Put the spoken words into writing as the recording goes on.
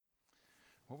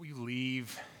What will you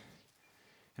leave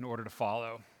in order to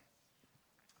follow?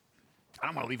 I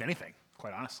don't want to leave anything,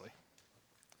 quite honestly.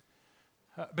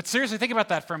 But seriously, think about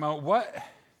that for a moment. What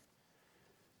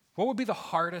would be the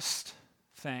hardest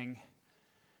thing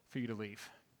for you to leave?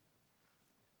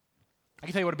 I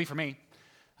can tell you what it'd be for me.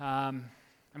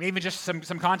 Even just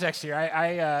some context here.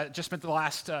 I just spent the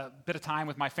last bit of time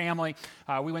with my family.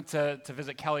 We went to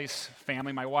visit Kelly's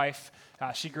family, my wife.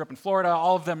 She grew up in Florida.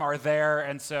 All of them are there.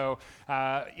 And so,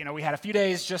 we had a few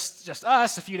days, just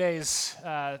us, a few days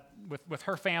with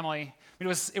her family. It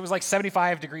was like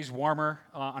 75 degrees warmer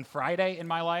on Friday in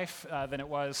my life than it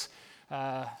was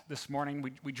this morning.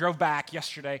 We drove back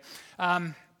yesterday.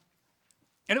 And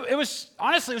it was,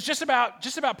 honestly, it was just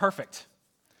about perfect.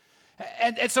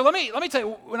 And so let me tell you,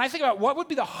 when I think about what would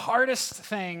be the hardest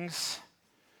things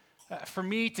for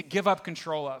me to give up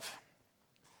control of,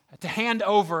 to hand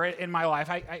over in my life,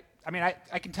 I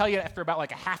can tell you after about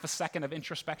like a half a second of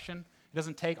introspection. It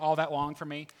doesn't take all that long for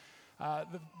me.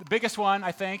 The biggest one,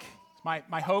 I think, is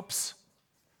my hopes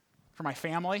for my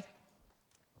family.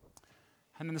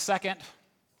 And then the second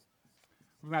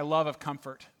would be my love of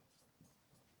comfort.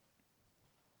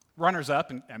 Runners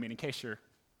up, in case you're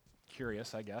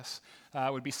curious, I guess,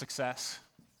 would be success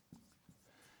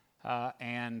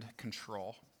and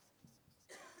control.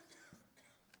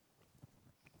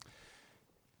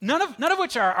 None of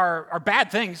which are bad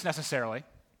things necessarily,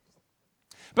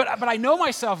 but I know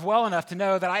myself well enough to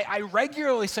know that I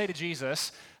regularly say to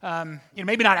Jesus,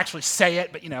 maybe not actually say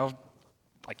it, but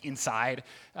like inside,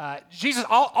 Jesus,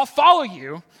 I'll follow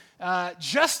you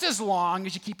just as long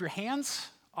as you keep your hands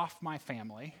off my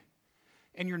family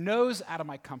and your nose out of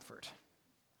my comfort.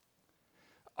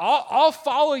 I'll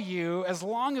follow you as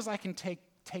long as I can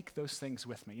take those things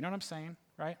with me. You know what I'm saying,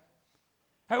 right?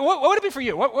 What would it be for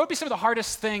you? What would be some of the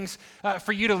hardest things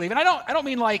for you to leave? And I don't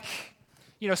mean like,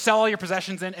 sell all your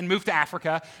possessions and move to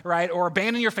Africa, right? Or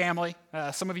abandon your family.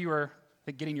 Some of you are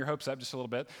getting your hopes up just a little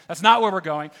bit. That's not where we're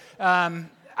going. I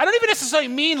don't even necessarily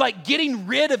mean like getting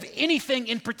rid of anything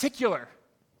in particular.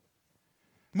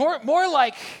 More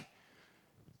like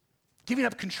giving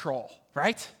up control,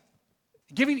 right?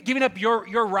 Giving up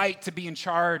your right to be in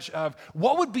charge of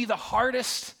what would be the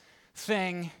hardest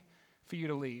thing for you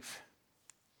to leave.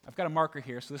 I've got a marker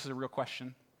here, so this is a real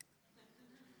question.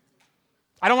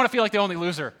 I don't want to feel like the only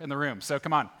loser in the room, so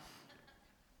come on.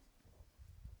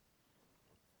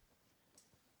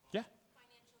 Yeah?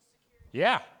 Financial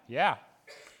security. Yeah.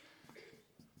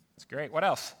 That's great. What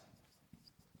else?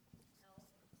 Health.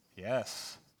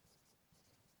 Yes.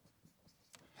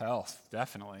 Health,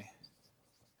 definitely.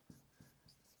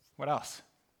 What else?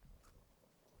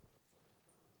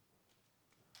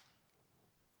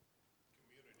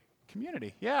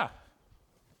 Community, yeah.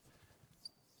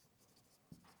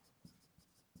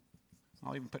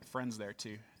 I'll even put friends there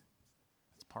too.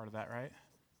 That's part of that, right?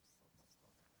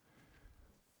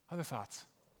 Other thoughts?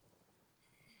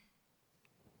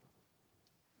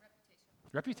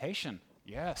 Reputation,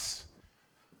 yes.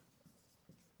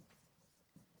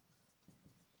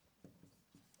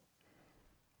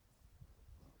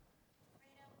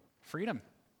 Freedom.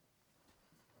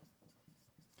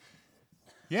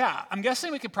 Yeah, I'm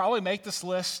guessing we could probably make this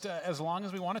list as long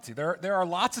as we wanted to. There are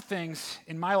lots of things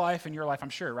in my life and your life, I'm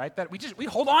sure, right, that we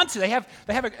hold on to. They have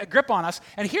a grip on us.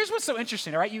 And here's what's so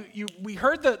interesting, all right? We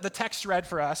heard the text read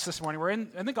for us this morning. We're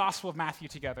in the Gospel of Matthew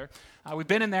together. We've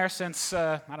been in there since,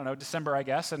 December, I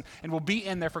guess, and we'll be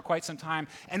in there for quite some time.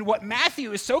 And what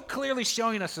Matthew is so clearly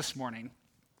showing us this morning,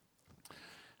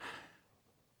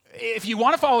 if you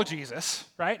want to follow Jesus,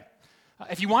 right?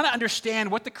 If you want to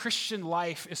understand what the Christian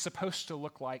life is supposed to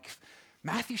look like,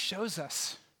 Matthew shows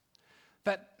us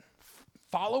that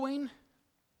following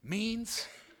means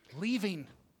leaving.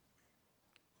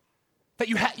 That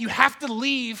you have to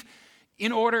leave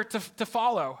in order to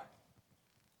follow.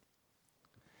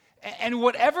 And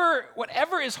whatever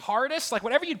is hardest, like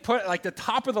whatever you'd put like the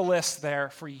top of the list there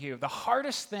for you, the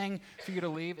hardest thing for you to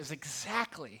leave is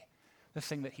exactly the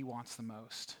thing that he wants the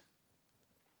most.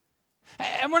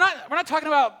 And we're not talking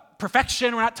about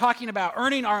perfection. We're not talking about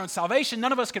earning our own salvation.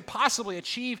 None of us could possibly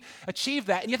achieve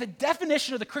that. And yet the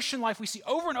definition of the Christian life we see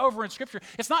over and over in Scripture,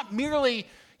 it's not merely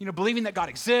believing that God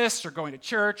exists or going to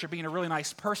church or being a really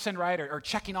nice person, right, or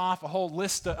checking off a whole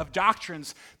list of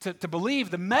doctrines to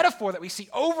believe. The metaphor that we see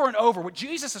over and over, what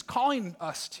Jesus is calling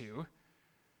us to,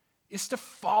 is to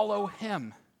follow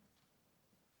him.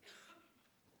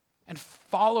 And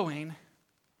following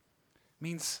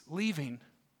means leaving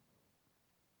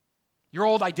your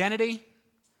old identity,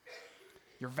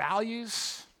 your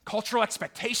values, cultural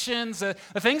expectations, the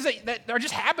things that are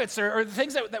just habits or the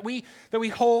things that we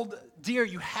hold dear.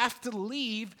 You have to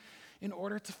leave in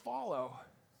order to follow.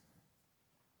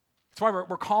 That's why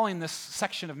we're calling this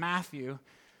section of Matthew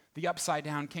the upside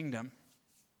down kingdom.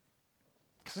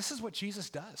 Because this is what Jesus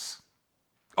does.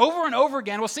 Over and over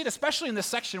again, we'll see it especially in this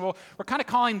section. We're kind of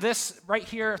calling this right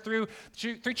here through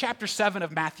chapter 7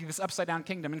 of Matthew, this upside down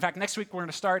kingdom. In fact, next week we're going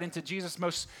to start into Jesus'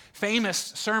 most famous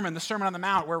sermon, the Sermon on the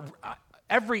Mount, where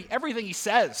everything he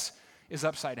says is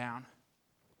upside down.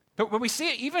 But we see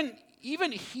it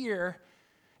even here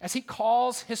as he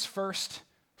calls his first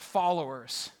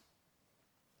followers.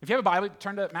 If you have a Bible,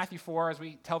 turn to Matthew 4 as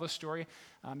we tell this story.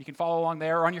 You can follow along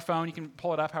there, or on your phone, you can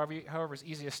pull it up however is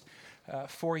easiest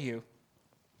for you.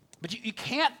 But you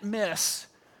can't miss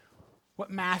what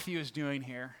Matthew is doing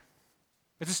here.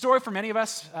 It's a story for many of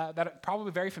us that are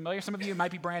probably very familiar. Some of you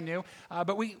might be brand new,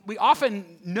 but we often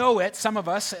know it, some of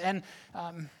us. And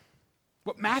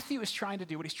what Matthew is trying to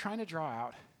do, what he's trying to draw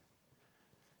out,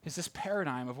 is this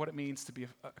paradigm of what it means to be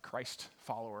a Christ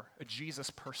follower, a Jesus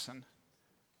person,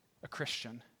 a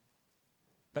Christian.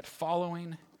 That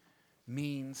following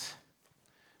means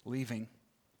leaving.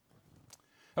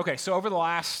 Okay, so over the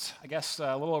last, I guess,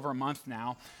 a little over a month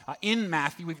now, in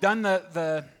Matthew, we've done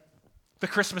the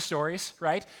Christmas stories,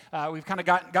 right? We've kind of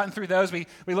gotten through those. We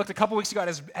looked a couple weeks ago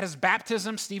at his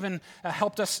baptism. Stephen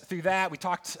helped us through that. We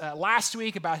talked last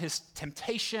week about his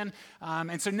temptation.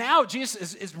 And so now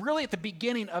Jesus is really at the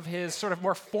beginning of his sort of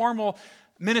more formal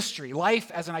ministry,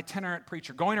 life as an itinerant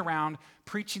preacher, going around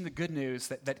preaching the good news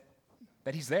that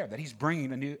he's there, that he's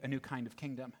bringing a new kind of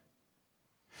kingdom.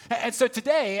 And so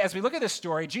today, as we look at this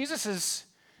story, Jesus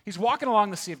he's walking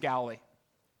along the Sea of Galilee.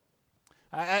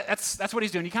 That's what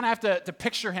he's doing. You kind of have to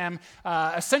picture him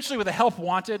essentially with a help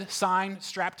wanted sign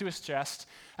strapped to his chest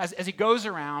as he goes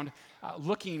around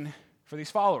looking for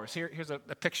these followers. Here's a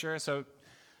picture. So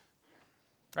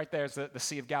right there's the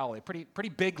Sea of Galilee. Pretty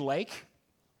big lake.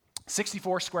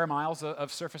 64 square miles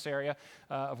of surface area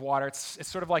of water. It's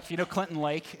sort of like, if you know Clinton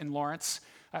Lake in Lawrence,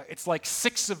 it's like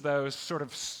 6 of those sort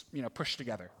of pushed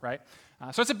together, right?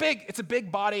 So it's a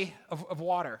big body of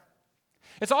water.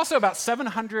 It's also about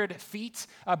 700 feet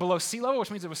below sea level,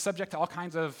 which means it was subject to all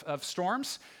kinds of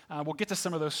storms. We'll get to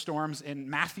some of those storms in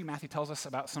Matthew. Matthew tells us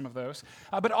about some of those.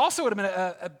 But also it would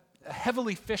have been a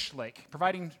heavily fished lake,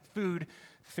 providing food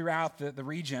throughout the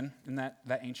region in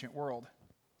that ancient world.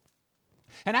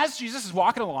 And as Jesus is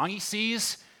walking along, he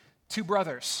sees 2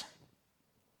 brothers.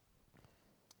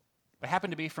 They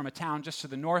happen to be from a town just to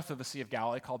the north of the Sea of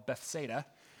Galilee called Bethsaida,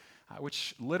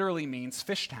 which literally means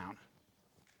fish town.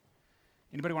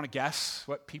 Anybody want to guess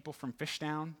what people from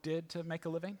Fishtown did to make a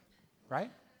living? Right?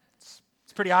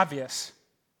 It's pretty obvious.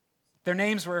 Their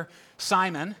names were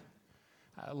Simon,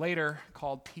 later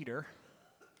called Peter,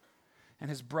 and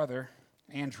his brother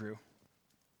Andrew.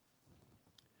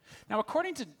 Now,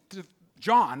 according to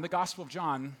John, the Gospel of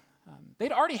John,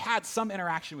 they'd already had some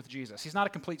interaction with Jesus. He's not a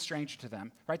complete stranger to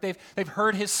them, right? They've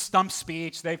heard his stump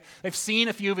speech. They've seen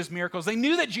a few of his miracles. They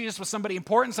knew that Jesus was somebody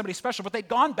important, somebody special, but they'd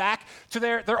gone back to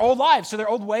their old lives, to their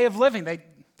old way of living. They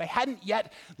hadn't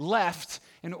yet left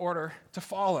in order to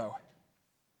follow.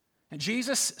 And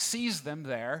Jesus sees them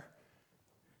there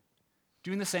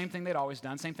doing the same thing they'd always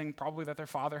done, same thing probably that their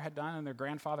father had done and their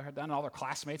grandfather had done, and all their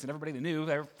classmates and everybody they knew.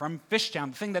 They're from Fishtown,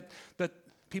 the thing that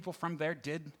people from there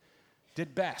did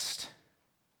best.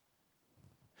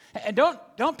 And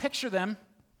don't picture them,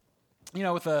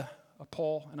 with a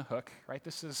pole and a hook, right?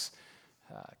 This is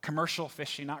commercial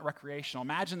fishing, not recreational.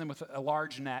 Imagine them with a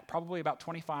large net, probably about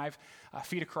 25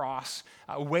 feet across,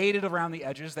 weighted around the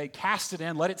edges. They'd cast it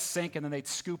in, let it sink, and then they'd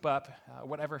scoop up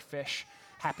whatever fish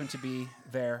happened to be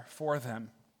there for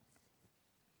them.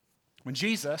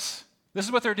 This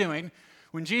is what they're doing,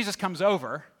 when Jesus comes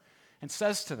over and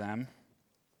says to them,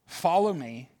 "Follow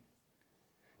me,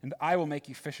 and I will make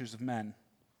you fishers of men."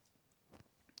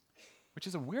 Which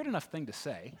is a weird enough thing to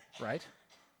say, right?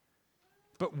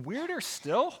 But weirder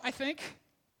still, I think,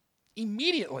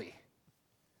 immediately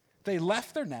they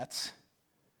left their nets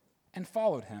and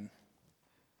followed him.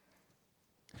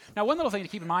 Now, one little thing to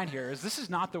keep in mind here is this is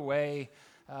not the way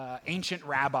ancient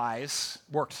rabbis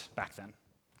worked back then.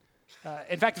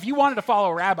 In fact, if you wanted to follow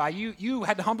a rabbi, you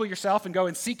had to humble yourself and go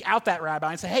and seek out that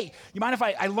rabbi and say, "Hey, you mind if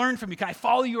I learn from you? Can I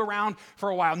follow you around for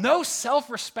a while?" No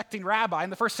self-respecting rabbi in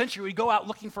the first century would go out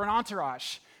looking for an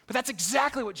entourage. But that's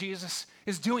exactly what Jesus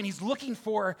is doing. He's looking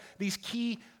for these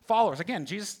key followers. Again,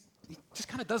 Jesus just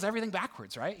kind of does everything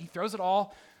backwards, right? He throws it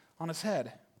all on his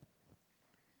head.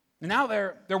 And now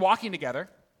they're walking together,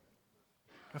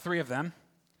 the 3 of them,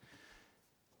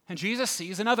 and Jesus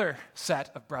sees another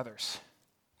set of brothers.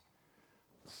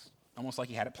 Almost like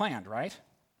he had it planned, right?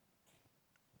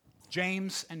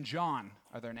 James and John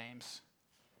are their names.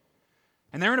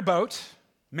 And they're in a boat,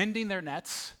 mending their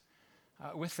nets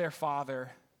with their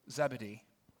father, Zebedee.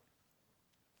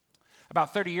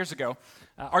 About 30 years ago,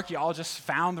 archaeologists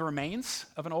found the remains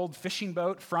of an old fishing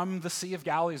boat from the Sea of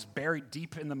Galilee. It's buried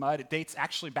deep in the mud. It dates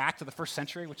actually back to the 1st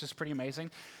century, which is pretty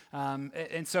amazing.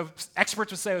 And so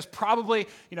experts would say it was probably,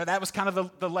 that was kind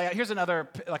of the layout. Here's another,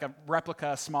 like a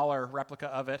replica, smaller replica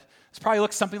of it. This probably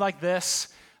looks something like this.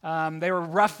 They were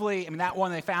roughly, that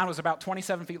one they found was about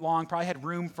 27 feet long, probably had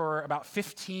room for about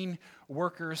 15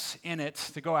 workers in it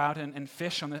to go out and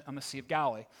fish on the Sea of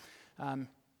Galilee.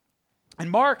 And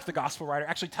Mark, the gospel writer,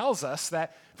 actually tells us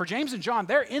that for James and John,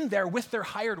 they're in there with their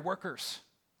hired workers.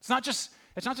 It's not just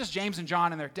James and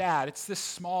John and their dad. It's this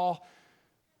small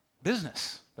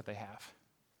business that they have.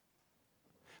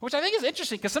 Which I think is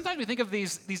interesting, because sometimes we think of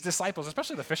these disciples,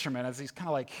 especially the fishermen, as these kind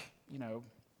of like,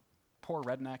 poor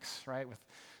rednecks, right?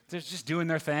 They're just doing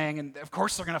their thing, and of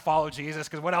course they're going to follow Jesus,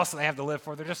 because what else do they have to live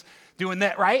for? They're just doing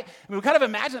that, right? We kind of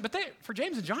imagine it, but for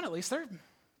James and John at least, they're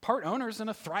part owners in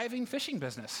a thriving fishing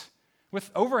business, with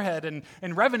overhead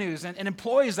and revenues and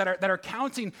employees that are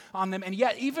counting on them. And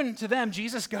yet, even to them,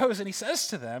 Jesus goes and he says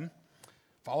to them,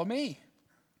 "Follow me."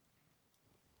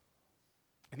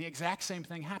 And the exact same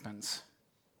thing happens.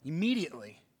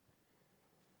 Immediately,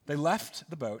 they left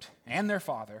the boat and their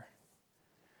father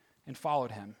and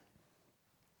followed him.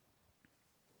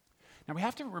 Now, we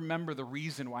have to remember the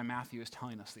reason why Matthew is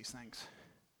telling us these things.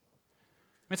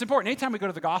 It's important. Anytime we go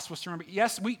to the Gospels to remember,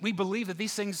 yes, we believe that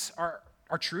these things are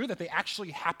true, that they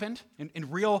actually happened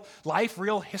in real life,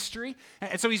 real history.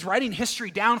 And so he's writing history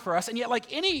down for us. And yet,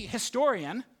 like any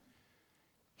historian,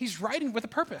 he's writing with a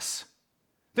purpose.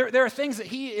 There are things that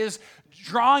he is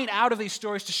drawing out of these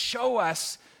stories to show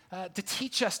us, to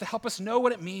teach us, to help us know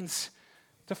what it means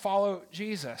to follow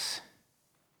Jesus.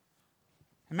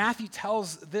 And Matthew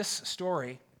tells this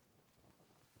story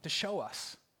to show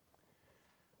us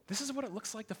this is what it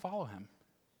looks like to follow him.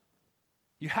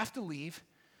 You have to leave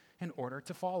in order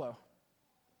to follow.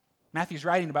 Matthew's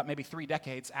writing about maybe 3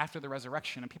 decades after the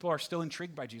resurrection, and people are still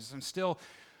intrigued by Jesus and still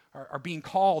are being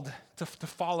called to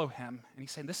follow him. And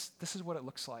he's saying, this is what it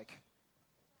looks like.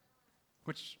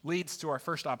 Which leads to our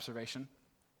first observation.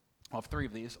 I'll have 3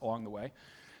 of these along the way.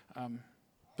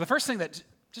 The first thing that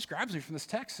just grabs me from this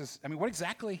text is, what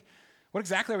exactly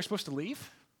are we supposed to leave?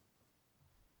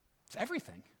 It's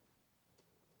everything.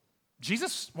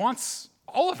 Jesus wants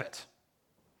all of it.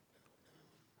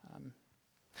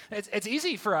 It's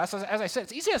easy for us, as I said,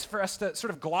 it's easiest for us to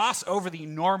sort of gloss over the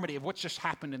enormity of what just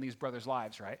happened in these brothers'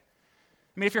 lives, right?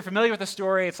 If you're familiar with the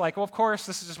story, it's like, well, of course,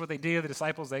 this is just what they do. The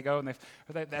disciples, they go, and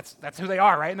that's who they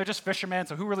are, right? And they're just fishermen,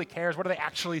 so who really cares? What are they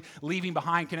actually leaving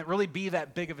behind? Can it really be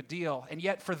that big of a deal? And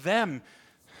yet, for them,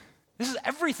 this is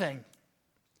everything.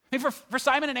 For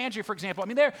Simon and Andrew, for example,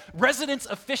 they're residents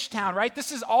of Fishtown, right?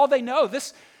 This is all they know.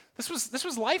 This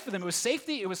was life for them. It was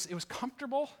safety. It was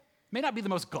comfortable. May not be the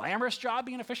most glamorous job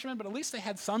being a fisherman, but at least they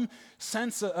had some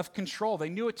sense of control. They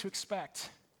knew what to expect.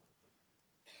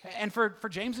 And for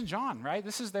James and John, right,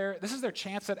 this is their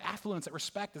chance at affluence, at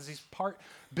respect, as these part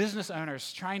business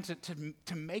owners trying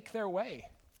to make their way.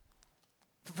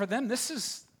 For them, this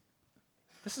is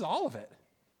all of it.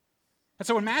 And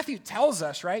so when Matthew tells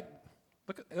us, right,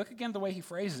 look again at the way he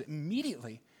phrases it.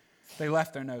 Immediately, they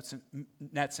left their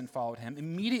nets and followed him.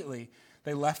 Immediately,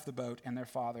 they left the boat and their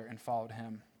father and followed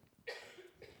him.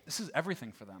 This is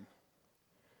everything for them.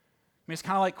 It's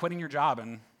kind of like quitting your job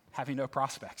and having no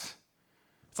prospects.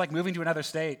 It's like moving to another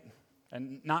state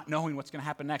and not knowing what's going to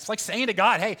happen next. It's like saying to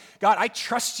God, hey, God, I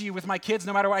trust you with my kids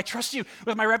no matter what. I trust you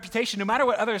with my reputation no matter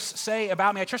what others say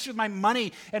about me. I trust you with my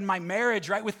money and my marriage,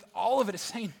 right? With all of it, it's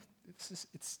saying,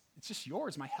 it's just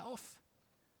yours, my health.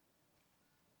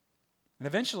 And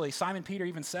eventually, Simon Peter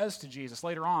even says to Jesus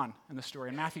later on in the story,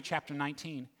 in Matthew chapter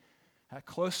 19,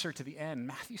 closer to the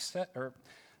end,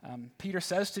 Peter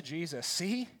says to Jesus,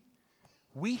 see,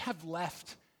 we have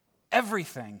left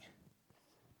everything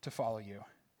to follow you.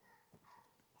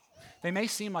 They may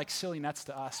seem like silly nets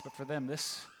to us, but for them,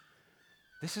 this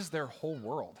is their whole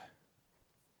world.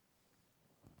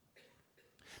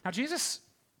 Now, Jesus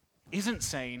isn't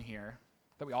saying here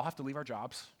that we all have to leave our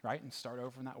jobs, right, and start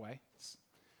over in that way.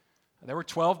 There were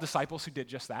 12 disciples who did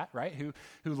just that, right? Who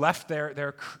left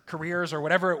their careers or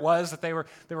whatever it was that they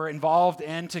were involved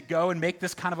in to go and make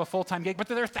this kind of a full-time gig. But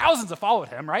there are thousands that followed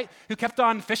him, right? Who kept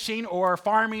on fishing or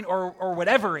farming or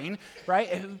whatevering, right?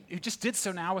 Who just did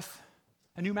so now with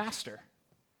a new master.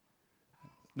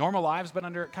 Normal lives, but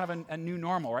under kind of a new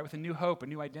normal, right? With a new hope, a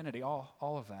new identity, all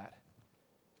of that.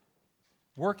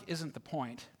 Work isn't the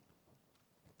point.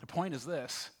 The point is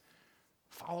this: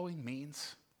 following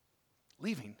means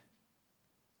leaving.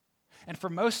 And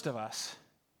for most of us,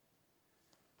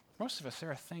 For most of us, there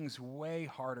are things way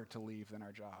harder to leave than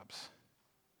our jobs.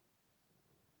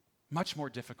 Much more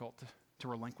difficult to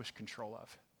relinquish control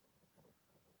of,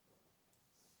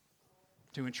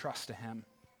 to entrust to Him.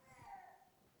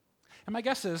 And my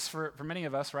guess is for many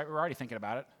of us, right, we're already thinking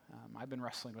about it. I've been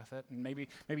wrestling with it, and maybe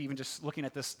even just looking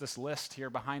at this list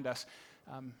here behind us.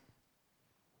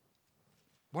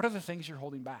 What are the things you're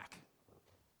holding back?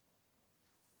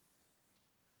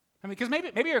 I mean, because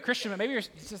maybe you're a Christian, but maybe you're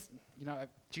just,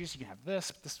 Jesus, you can have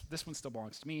this one still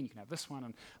belongs to me, and you can have this one,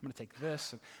 and I'm going to take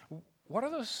this. And what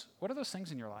are those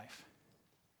things in your life?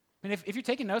 I mean, if you're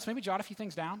taking notes, maybe jot a few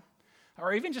things down,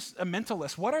 or even just a mental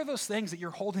list. What are those things that you're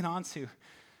holding on to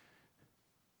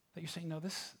that you're saying, no,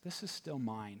 this is still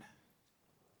mine?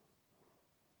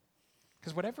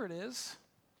 Because whatever it is,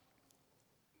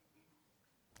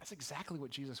 that's exactly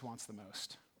what Jesus wants the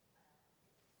most.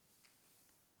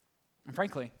 And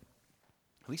frankly,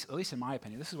 at least in my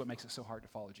opinion, this is what makes it so hard to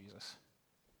follow Jesus.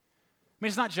 I mean,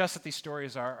 it's not just that these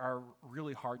stories are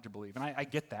really hard to believe, and I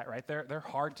get that, right? They're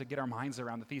hard to get our minds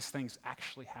around that these things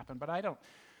actually happen, but I don't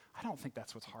think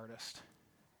that's what's hardest.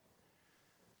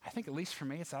 I think, at least for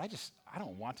me, it's that I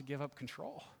don't want to give up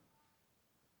control.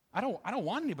 I don't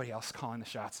want anybody else calling the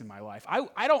shots in my life.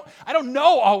 I don't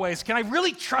know always. Can I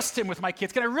really trust Him with my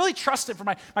kids? Can I really trust Him for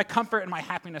my comfort and my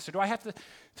happiness? Or do I have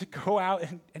to go out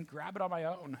and grab it on my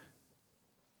own?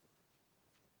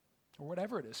 Or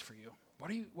whatever it is for you.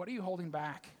 What are you holding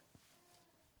back?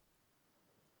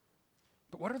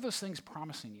 But what are those things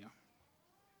promising you?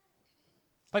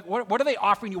 Like, what are they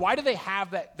offering you? Why do they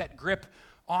have that grip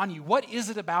on you? What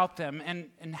is it about them?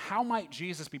 And how might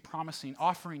Jesus be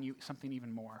offering you something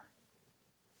even more?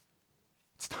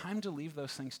 It's time to leave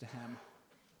those things to Him.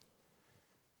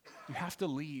 You have to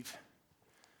leave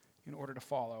in order to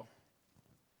follow.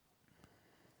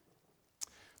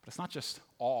 But it's not just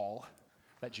all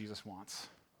that Jesus wants.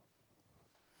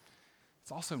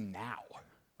 It's also now,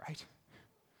 right?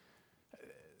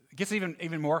 It gets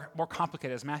even more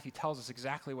complicated as Matthew tells us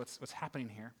exactly what's happening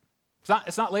here.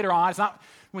 It's not later on. It's not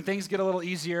when things get a little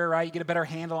easier, right? You get a better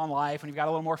handle on life, when you've got a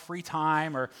little more free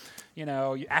time, or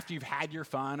after you've had your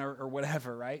fun, or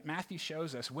whatever, right? Matthew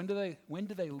shows us when do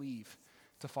they leave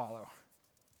to follow?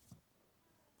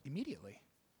 Immediately.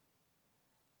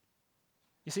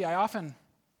 You see, I often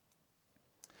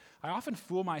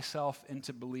fool myself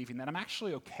into believing that I'm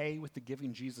actually okay with the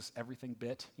giving Jesus everything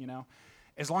bit,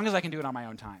 as long as I can do it on my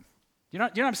own time. You know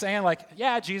what I'm saying? Like,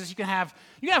 yeah, Jesus, you can have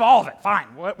all of it. Fine,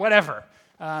 whatever.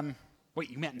 Wait,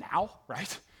 you meant now,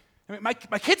 right? I mean, my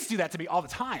kids do that to me all the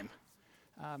time.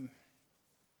 I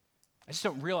just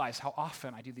don't realize how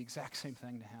often I do the exact same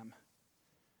thing to Him.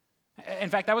 In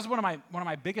fact, that was one of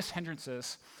my biggest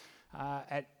hindrances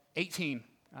at 18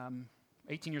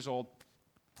 years old.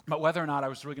 But whether or not I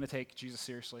was really going to take Jesus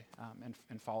seriously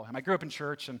and follow Him. I grew up in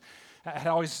church and had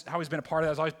always been a part of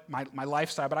that. It was always my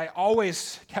lifestyle. But I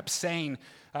always kept saying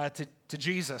to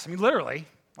Jesus, I mean, literally,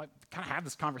 like, kind of have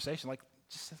this conversation, like,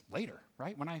 just later,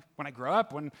 right? When I grow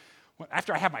up, when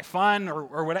after I have my fun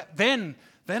or whatever, then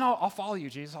I'll follow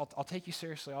you, Jesus. I'll take you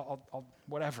seriously. I'll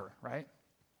whatever, right?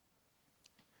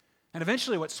 And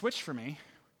eventually, what switched for me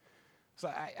was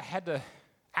I had to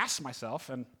ask myself,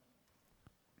 and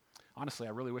honestly,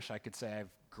 I really wish I could say I've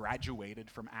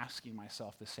graduated from asking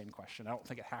myself this same question. I don't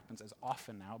think it happens as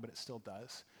often now, but it still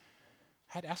does.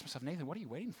 I had to ask myself, Nathan, what are you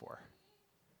waiting for?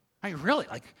 I mean, really,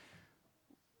 like,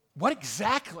 what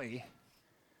exactly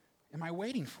am I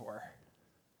waiting for?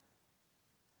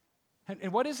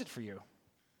 And what is it for you?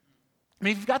 I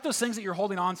mean, if you've got those things that you're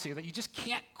holding on to that you just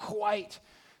can't quite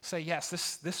say, yes,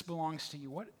 this belongs to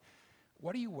you,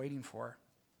 what are you waiting for?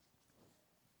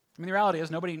 I mean, the reality is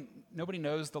nobody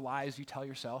knows the lies you tell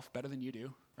yourself better than you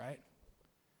do, right?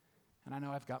 And I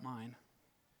know I've got mine.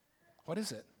 What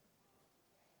is it?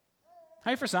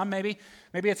 Hey, for some, maybe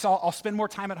it's I'll spend more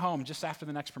time at home just after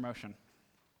the next promotion.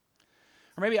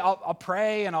 Or maybe I'll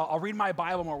pray and I'll read my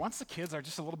Bible more once the kids are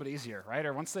just a little bit easier, right?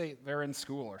 Or once they're in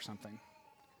school or something.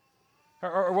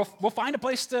 Or we'll find a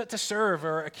place to serve,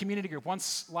 or a community group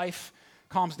once life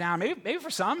calms down. Maybe for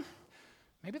some,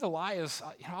 maybe the lie is,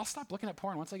 I'll stop looking at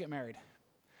porn once I get married.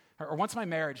 Or once my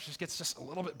marriage just gets a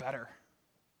little bit better.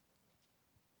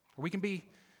 Or we can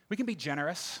be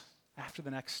generous after the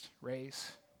next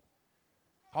raise.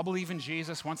 I'll believe in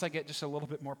Jesus once I get just a little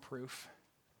bit more proof.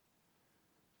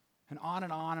 And on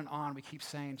and on and on, we keep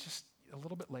saying, just a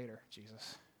little bit later,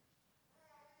 Jesus.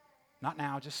 Not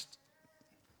now, just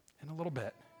in a little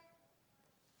bit.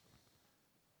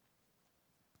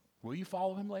 Will you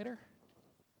follow Him later?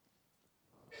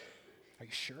 Are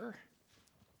you sure?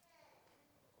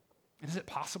 And is it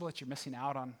possible that you're missing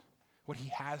out on what He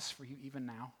has for you even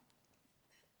now?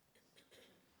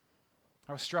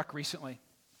 I was struck recently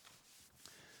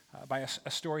by a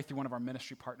story through one of our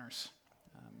ministry partners.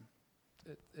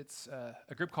 It's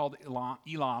a group called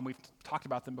Elam. We've talked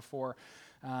about them before.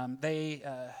 They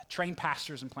train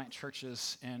pastors and plant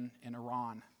churches in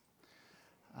Iran,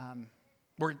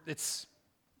 where it's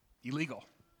illegal,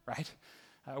 right?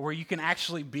 Where you can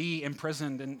actually be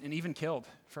imprisoned and even killed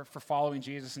for following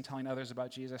Jesus and telling others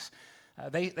about Jesus.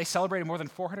 They celebrated more than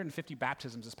 450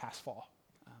 baptisms this past fall.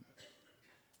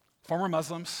 Former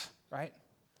Muslims, right?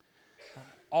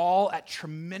 All at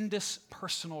tremendous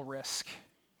personal risk.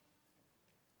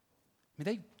 I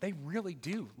mean, they really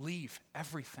do leave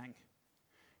everything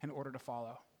in order to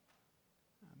follow.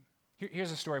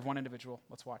 Here's a story of one individual.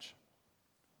 Let's watch.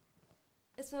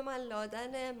 اسم من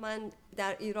لادنه. من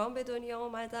در ایران به دنیا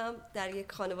آمدم، در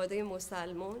یک خانواده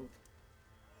مسلمان.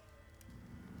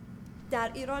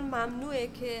 در ایران ممنوعه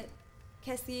که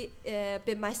کسی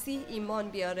به مسیح ایمان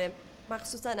بیاره،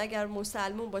 مخصوصا اگر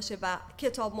مسلمان باشه و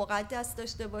کتاب مقدس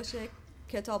داشته باشه.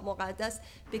 کتاب مقدس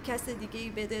به کس دیگه‌ای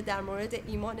بده، در مورد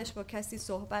ایمانش با کسی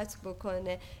صحبت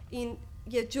بکنه، این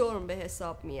یه جرم به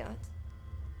حساب میاد.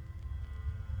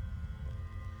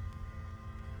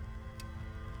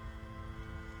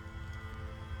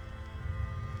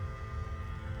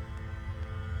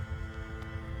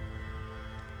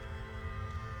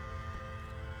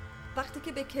 وقتی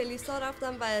که به کلیسا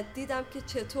رفتم و دیدم که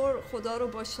چطور خدا رو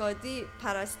با شادی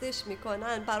پرستش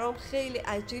میکنن، برام خیلی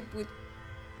عجیب بود.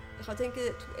 بخاطر اینکه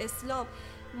تو اسلام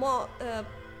ما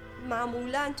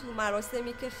معمولاً تو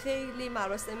مراسمی که خیلی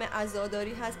مراسم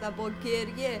عزاداری هست و با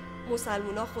گریه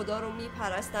مسلمونا خدا رو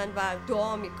میپرستن و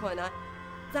دعا میکنن.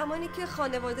 زمانی که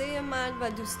خانواده من و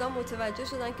دوستان متوجه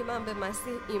شدن که من به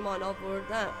مسیح ایمان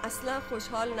آوردم، اصلا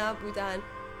خوشحال نبودن.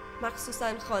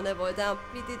 مخصوصاً خانوادم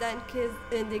میدیدن که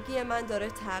زندگی من داره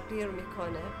تغییر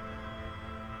میکنه.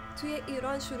 توی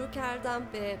ایران شروع کردم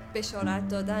به بشارت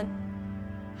دادن.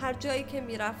 هر جایی که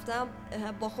میرفتم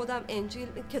با خودم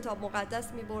انجیل، کتاب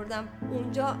مقدس میبردم.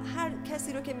 اونجا هر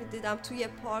کسی رو که میدیدم توی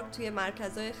پارک، توی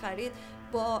مرکزهای خرید،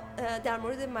 در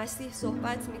مورد مسیح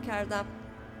صحبت میکردم.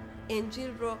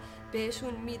 انجیل رو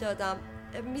بهشون میدادم.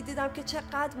 میدیدم که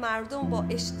چقدر مردم با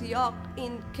اشتیاق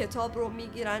این کتاب رو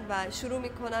میگیرن و شروع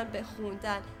میکنن به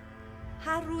خوندن.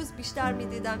 هر روز بیشتر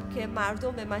میدیدم که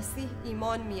مردم به مسیح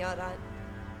ایمان میارن.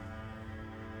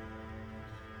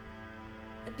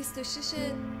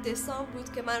 26 دسامبر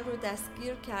بود که من رو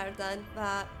دستگیر کردن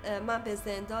و من به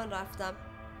زندان رفتم.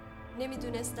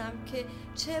 نمیدونستم که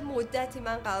چه مدتی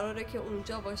من قراره که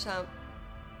اونجا باشم.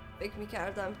 فکر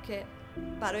میکردم که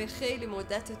برای خیلی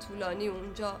مدت طولانی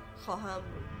اونجا خواهم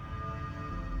بود.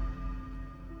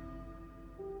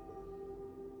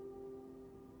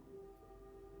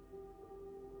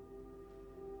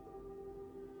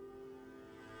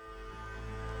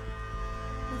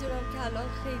 میدونم که الان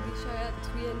خیلی شاید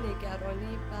توی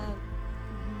نگرانی و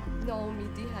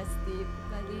ناامیدی هستی،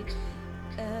 ولی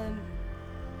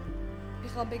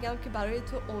میخوام بگم که برای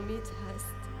تو امید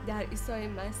هست در عیسی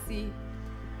مسیح.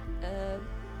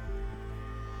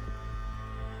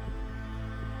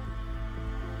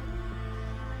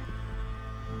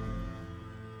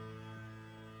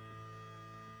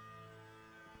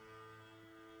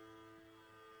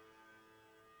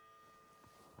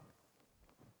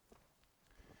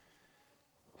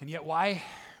 And yet,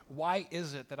 why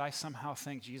is it that I somehow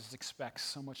think Jesus expects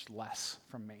so much less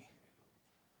from me?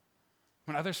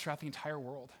 When others throughout the entire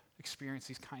world experience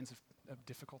these kinds of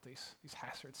difficulties, these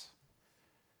hazards.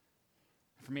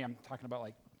 For me, I'm talking about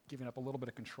like giving up a little bit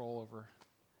of control over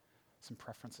some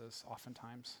preferences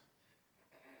oftentimes.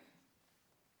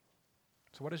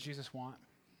 So what does Jesus want?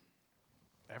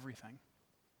 Everything.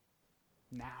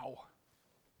 Now.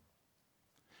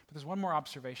 But there's one more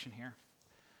observation here.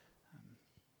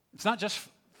 It's not just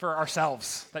for ourselves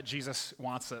that Jesus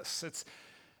wants this. It's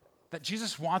that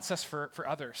Jesus wants us for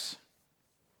others.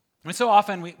 I mean, so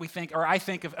often we think, or I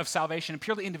think of salvation in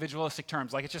purely individualistic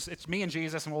terms. Like it's me and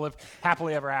Jesus, and we'll live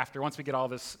happily ever after once we get all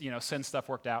this, sin stuff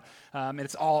worked out. And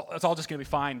it's all just going to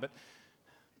be fine. But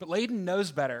Layden knows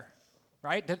better,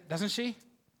 right? Doesn't she?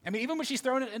 I mean, even when she's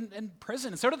thrown in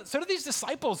prison, and so do these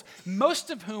disciples, most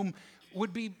of whom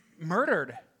would be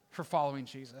murdered for following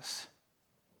Jesus.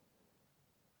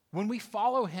 When we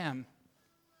follow him,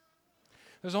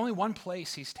 there's only one place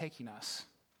he's taking us.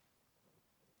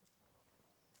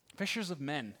 Fishers of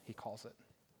men, he calls it.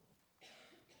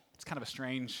 It's kind of a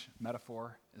strange metaphor,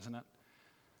 isn't it?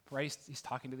 Right? He's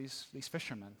talking to these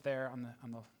fishermen there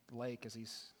on the lake as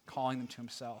he's calling them to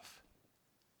himself.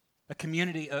 A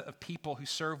community of people who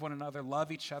serve one another,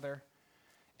 love each other,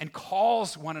 and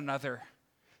calls one another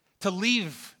to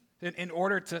leave in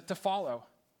order to follow.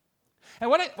 And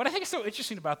what I think is so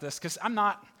interesting about this, because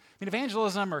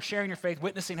evangelism or sharing your faith,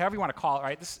 witnessing, however you want to call it,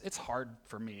 right? It's hard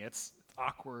for me. It's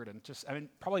awkward and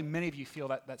probably many of you feel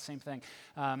that same thing.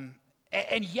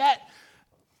 And yet,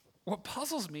 what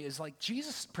puzzles me is like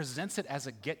Jesus presents it as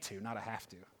a get to, not a have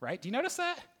to, right? Do you notice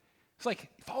that? It's like,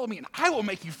 follow me and I will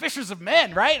make you fishers of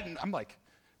men, right? And I'm like,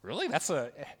 really? It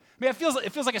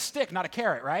feels like a stick, not a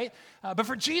carrot, right? But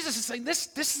for Jesus, it's saying this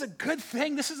is a good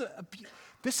thing. This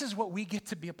is what we get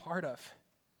to be a part of.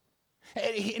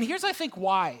 And here's, I think,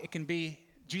 why it can be,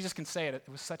 Jesus can say it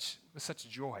with such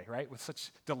joy, right? With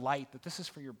such delight that this is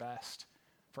for your best,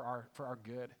 for our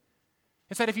good.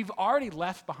 It's that if you've already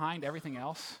left behind everything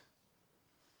else,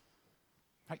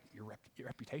 right, your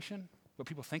reputation, what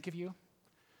people think of you,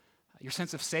 your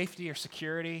sense of safety or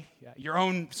security, your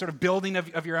own sort of building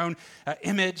of your own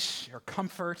image or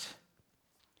comfort,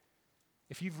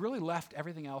 if you've really left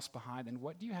everything else behind, then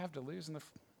what do you have to lose in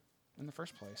the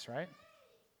first place, right?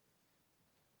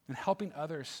 And helping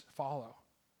others follow,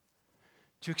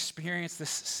 to experience this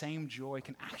same joy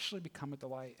can actually become a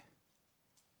delight.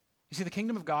 You see, the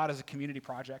kingdom of God is a community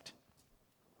project.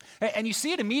 And you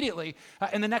see it immediately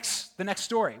in the next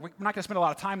story. We're not going to spend a lot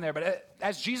of time there, but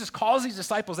as Jesus calls these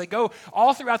disciples, they go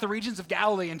all throughout the regions of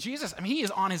Galilee, and Jesus, he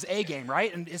is on his A game,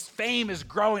 right? And his fame is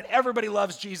growing. Everybody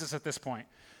loves Jesus at this point.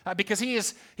 Because he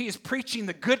is preaching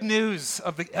the good news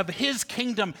of his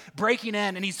kingdom breaking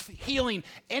in, and he's healing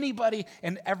anybody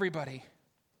and everybody.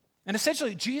 And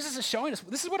essentially, Jesus is showing us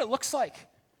this is what it looks like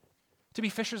to be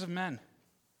fishers of men.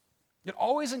 It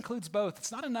always includes both.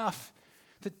 It's not enough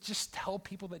to just tell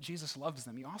people that Jesus loves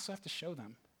them. You also have to show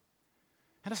them.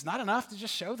 And it's not enough to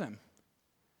just show them.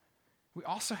 We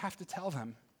also have to tell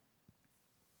them.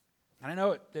 And I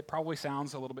know it probably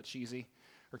sounds a little bit cheesy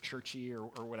or churchy or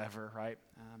whatever, right?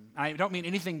 I don't mean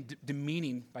anything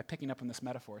demeaning by picking up on this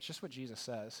metaphor. It's just what Jesus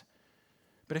says.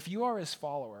 But if you are his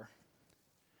follower,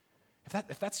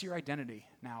 if that's your identity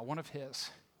now, one of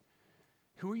his,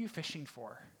 who are you fishing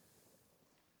for?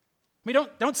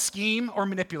 Don't scheme or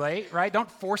manipulate, right? Don't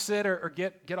force it or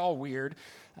get all weird.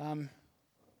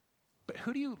 But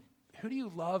who do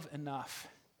you love enough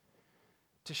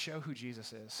to show who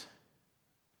Jesus is?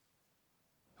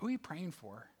 Who are you praying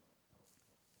for?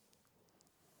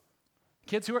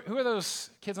 Kids, who are those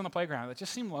kids on the playground that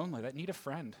just seem lonely, that need a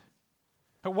friend?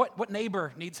 Or what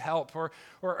neighbor needs help, or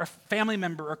a family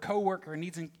member or coworker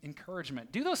needs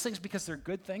encouragement? Do those things because they're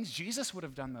good things. Jesus would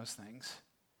have done those things.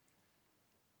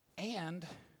 And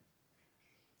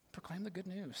proclaim the good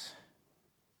news.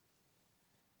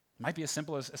 It might be as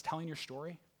simple as telling your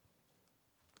story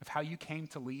of how you came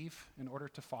to leave in order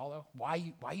to follow,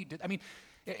 why you did.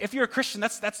 If you're a Christian,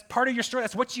 that's part of your story.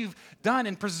 That's what you've done,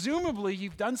 and presumably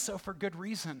you've done so for good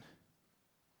reason.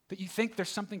 That you think there's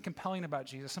something compelling about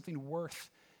Jesus, something worth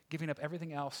giving up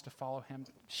everything else to follow him.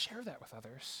 Share that with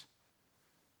others.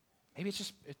 Maybe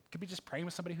it could be just praying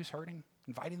with somebody who's hurting,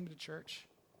 inviting them to church.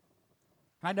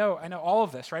 I know all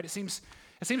of this, right? It seems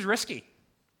risky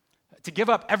to give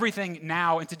up everything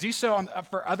now and to do so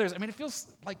for others. It feels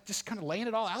like just kind of laying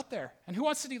it all out there. And who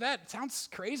wants to do that? It sounds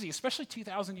crazy, especially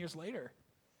 2,000 years later.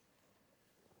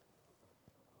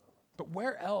 But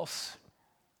where else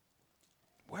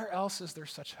is there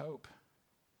such hope?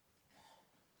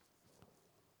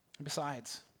 And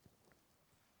besides,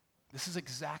 this is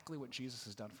exactly what Jesus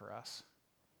has done for us.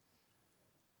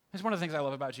 It's one of the things I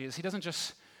love about Jesus. He doesn't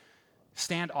just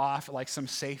stand off at like some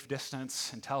safe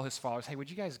distance and tell his followers, hey,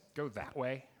 would you guys go that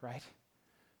way, right?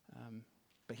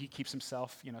 But he keeps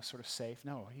himself, sort of safe.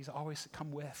 No, he's always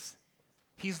come with.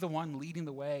 He's the one leading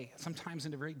the way, sometimes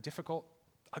into very difficult,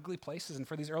 ugly places. And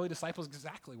for these early disciples,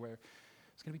 exactly where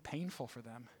it's going to be painful for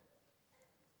them.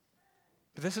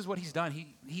 But this is what he's done.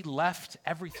 He left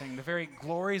everything, the very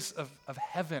glories of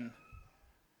heaven,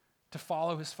 to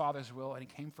follow his Father's will, and he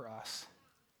came for us.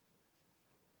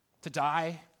 To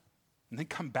die and then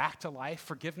come back to life,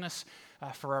 forgiveness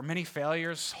for our many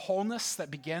failures, wholeness that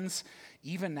begins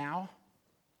even now,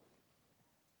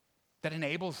 that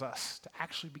enables us to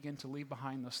actually begin to leave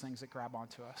behind those things that grab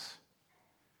onto us.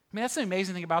 That's the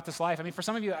amazing thing about this life. For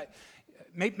some of you,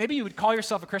 maybe you would call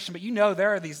yourself a Christian, but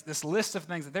there are this list of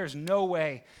things that there's no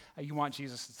way you want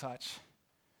Jesus to touch.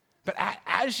 But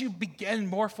as you begin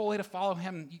more fully to follow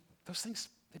him, those things,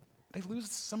 they lose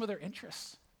some of their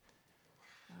interest.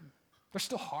 They're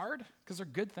still hard because they're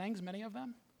good things, many of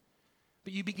them.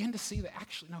 But you begin to see that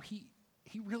actually, no, he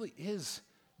really is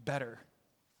better.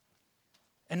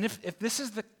 And if this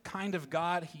is the kind of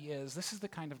God he is, this is the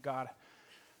kind of God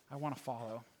I want to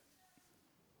follow.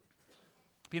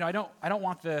 But, I don't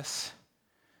want this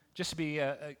just to be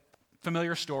a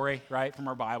familiar story, right, from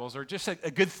our Bibles, or just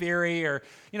a good theory, or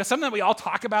something that we all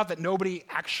talk about that nobody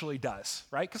actually does,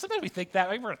 right? Because sometimes we think that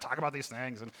we're going to talk about these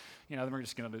things, and then we're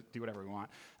just going to do whatever we want.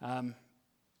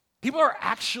 People are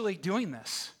actually doing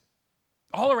this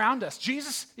all around us.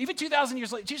 Jesus, even 2,000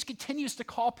 years later, Jesus continues to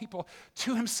call people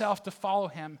to himself to follow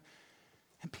him,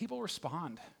 and people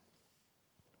respond.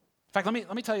 In fact,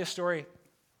 let me tell you a story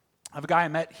of a guy I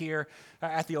met here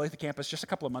at the Olathe campus just a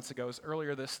couple of months ago. It was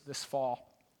earlier this fall.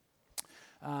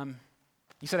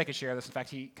 He said I could share this. In fact,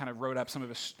 he kind of wrote up some of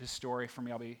his story for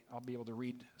me. I'll be able to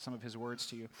read some of his words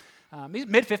to you. He's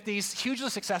mid-50s, hugely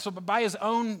successful, but by his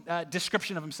own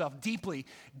description of himself, deeply,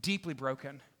 deeply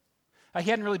broken. He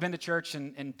hadn't really been to church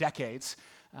in decades,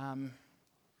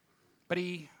 but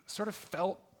he sort of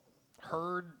felt,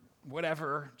 heard,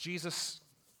 whatever, Jesus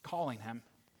calling him.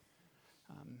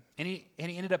 And he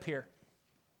ended up here.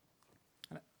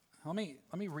 Let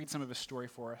me read some of his story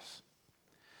for us.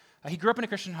 He grew up in a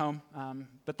Christian home,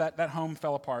 but that home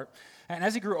fell apart. And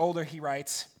as he grew older, he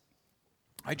writes,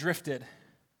 I drifted,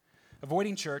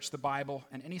 avoiding church, the Bible,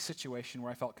 and any situation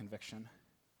where I felt conviction.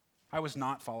 I was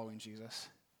not following Jesus.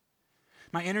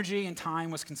 My energy and time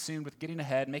was consumed with getting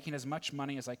ahead, making as much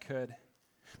money as I could.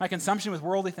 My consumption with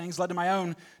worldly things led to my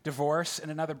own divorce and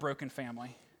another broken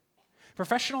family.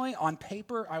 Professionally, on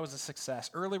paper, I was a success.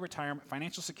 Early retirement,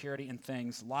 financial security, and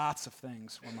things, lots of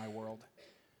things were my world.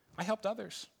 I helped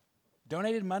others,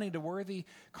 donated money to worthy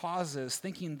causes,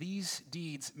 thinking these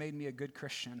deeds made me a good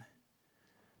Christian,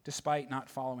 despite not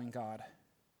following God.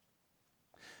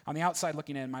 On the outside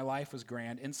looking in, my life was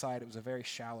grand. Inside, it was a very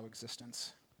shallow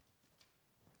existence.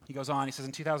 He goes on, he says,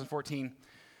 in 2014,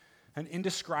 an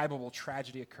indescribable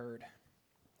tragedy occurred.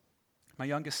 My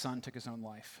youngest son took his own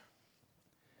life.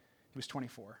 He was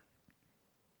 24.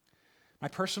 My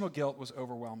personal guilt was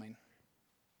overwhelming.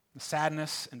 The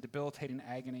sadness and debilitating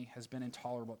agony has been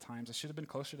intolerable at times. I should have been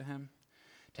closer to him,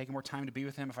 taken more time to be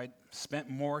with him. If I'd spent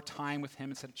more time with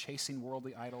him instead of chasing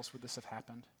worldly idols, would this have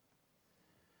happened?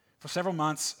 For several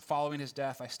months following his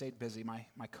death, I stayed busy, my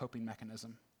coping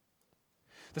mechanism.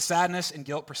 The sadness and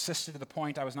guilt persisted to the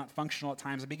point I was not functional at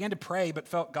times. I began to pray, but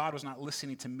felt God was not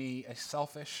listening to me, a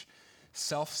selfish,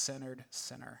 self-centered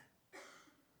sinner.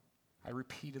 I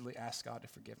repeatedly asked God to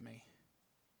forgive me.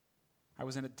 I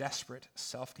was in a desperate,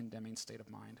 self-condemning state of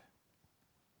mind.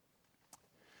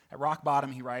 At rock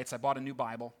bottom, he writes, I bought a new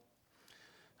Bible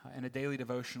and a daily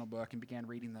devotional book and began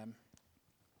reading them.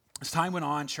 As time went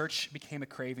on, church became a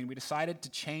craving. We decided to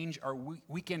change our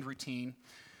weekend routine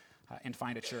and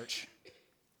find a church.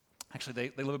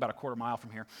 Actually, they live about a quarter mile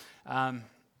from here.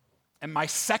 And my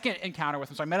second encounter with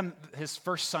him, so I met him his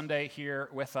first Sunday here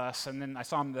with us, and then I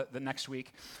saw him the next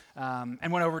week,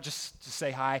 and went over just to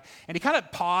say hi. And he kind of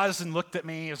paused and looked at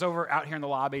me. He was over out here in the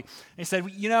lobby. And he said,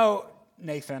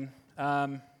 Nathan,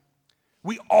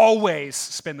 we always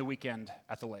spend the weekend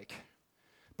at the lake,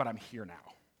 but I'm here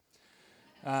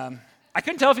now. I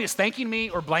couldn't tell if he was thanking me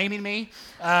or blaming me.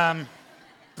 That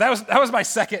was my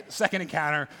second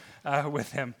encounter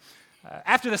with him.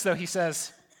 After this, though, he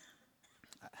says,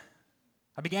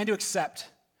 I began to accept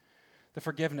the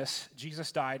forgiveness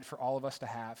Jesus died for all of us to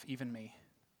have, even me.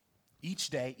 Each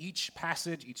day, each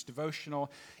passage, each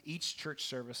devotional, each church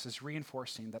service is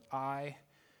reinforcing that I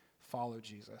follow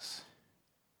Jesus.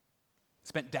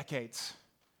 Spent decades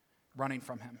running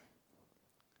from him.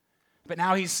 But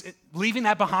now he's leaving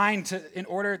that behind in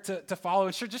order to follow.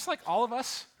 And sure, just like all of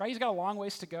us, right? He's got a long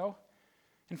ways to go.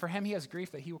 And for him, he has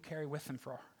grief that he will carry with him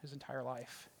for his entire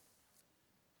life.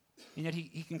 And yet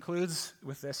he concludes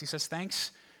with this. He says,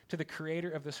 thanks to the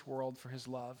creator of this world for his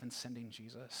love in sending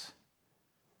Jesus,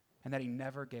 and that he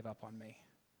never gave up on me.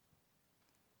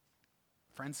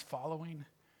 Friends, following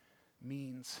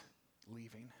means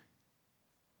leaving.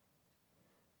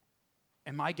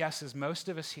 And my guess is most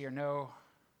of us here know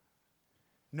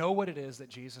what it is that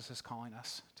Jesus is calling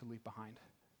us to leave behind.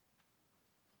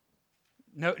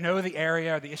 Know the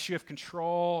area or the issue of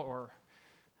control, or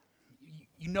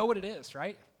you know what it is,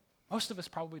 right? Most of us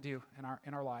probably do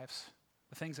in our lives.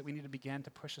 The things that we need to begin to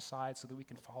push aside so that we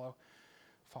can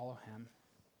follow him.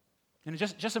 And in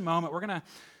just a moment, we're going to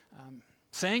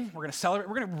sing, we're going to celebrate,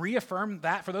 we're going to reaffirm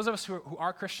that. For those of us who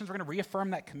are Christians, we're going to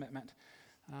reaffirm that commitment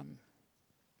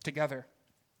together.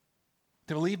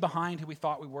 To leave behind who we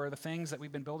thought we were, the things that we've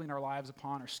been building our lives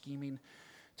upon or scheming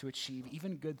to achieve,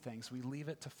 even good things, we leave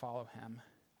it to follow him.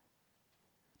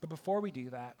 But before we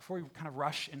do that, before we kind of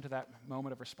rush into that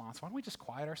moment of response, why don't we just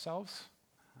quiet ourselves?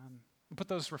 We'll put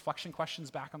those reflection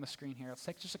questions back on the screen here. Let's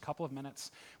take just a couple of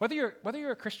minutes. Whether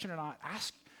you're a Christian or not,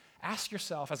 ask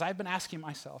yourself, as I've been asking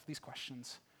myself, these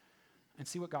questions, and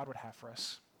see what God would have for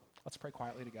us. Let's pray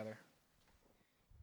quietly together.